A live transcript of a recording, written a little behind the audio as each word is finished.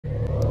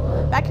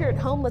Back here at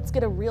home, let's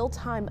get a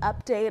real-time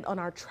update on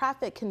our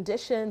traffic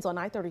conditions on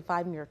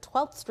I-35 near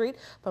 12th Street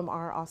from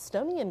our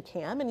Austonian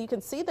cam. And you can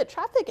see that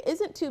traffic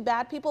isn't too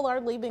bad. People are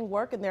leaving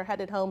work and they're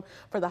headed home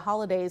for the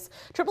holidays.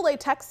 AAA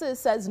Texas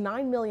says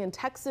 9 million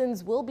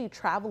Texans will be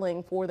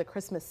traveling for the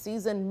Christmas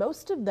season,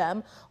 most of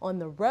them on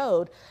the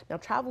road. Now,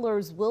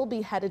 travelers will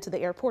be headed to the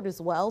airport as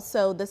well.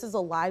 So this is a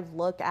live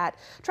look at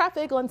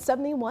traffic on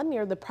 71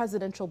 near the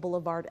Presidential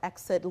Boulevard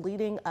exit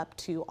leading up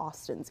to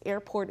Austin's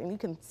airport. And you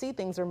can see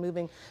things are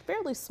moving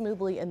fairly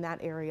smoothly in that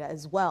area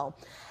as well.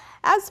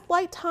 As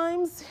flight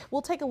times,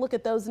 we'll take a look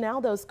at those now.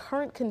 Those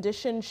current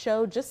conditions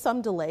show just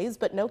some delays,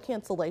 but no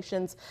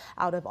cancellations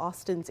out of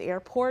Austin's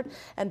airport.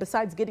 And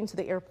besides getting to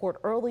the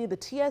airport early, the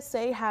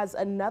TSA has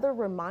another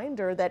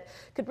reminder that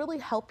could really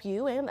help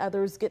you and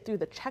others get through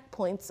the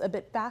checkpoints a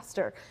bit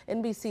faster.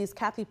 NBC's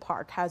Kathy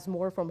Park has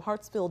more from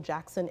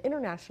Hartsfield-Jackson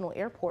International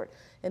Airport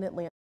in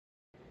Atlanta.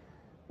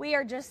 We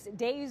are just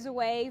days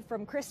away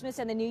from Christmas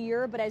and the New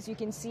Year, but as you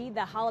can see,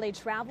 the holiday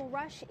travel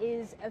rush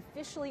is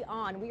officially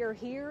on. We are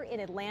here in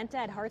Atlanta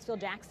at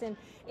Hartsfield-Jackson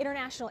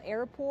International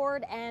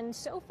Airport, and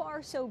so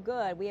far so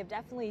good. We have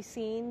definitely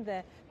seen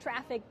the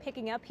traffic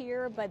picking up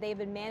here, but they've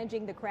been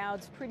managing the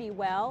crowds pretty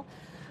well.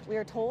 We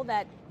are told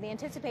that they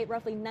anticipate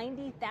roughly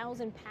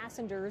 90,000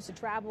 passengers to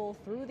travel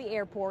through the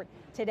airport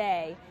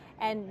today.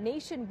 And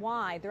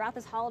nationwide, throughout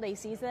this holiday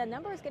season, that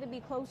number is going to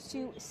be close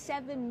to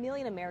 7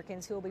 million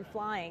Americans who will be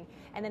flying,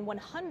 and then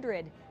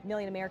 100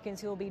 million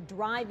Americans who will be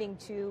driving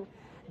to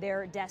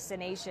their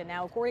destination.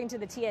 Now, according to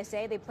the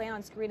TSA, they plan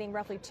on screening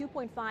roughly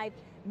 2.5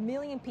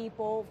 million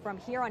people from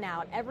here on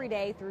out every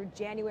day through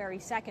January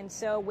 2nd.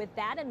 So with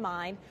that in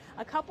mind,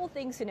 a couple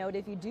things to note.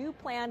 If you do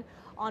plan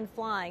on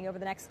flying over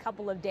the next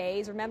couple of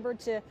days, remember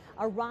to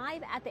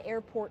arrive at the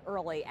airport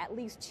early, at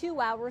least 2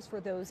 hours for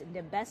those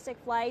domestic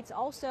flights.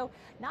 Also,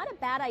 not a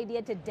bad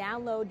idea to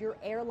download your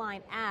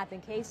airline app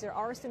in case there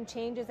are some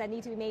changes that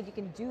need to be made. You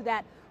can do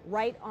that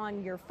right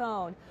on your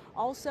phone.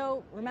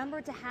 Also,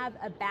 remember to have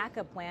a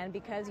backup plan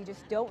because you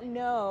just don't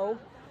know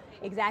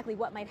exactly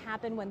what might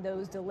happen when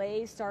those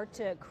delays start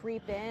to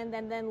creep in.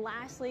 And then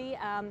lastly,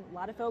 a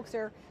lot of folks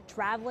are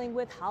traveling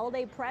with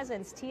holiday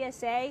presents.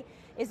 TSA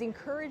is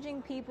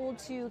encouraging people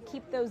to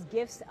keep those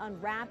gifts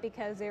unwrapped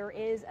because there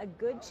is a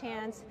good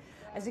chance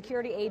a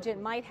security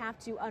agent might have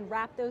to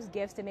unwrap those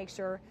gifts to make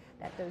sure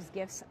that those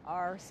gifts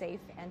are safe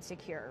and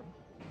secure.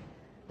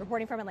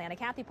 Reporting from Atlanta,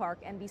 Kathy Park,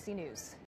 NBC News.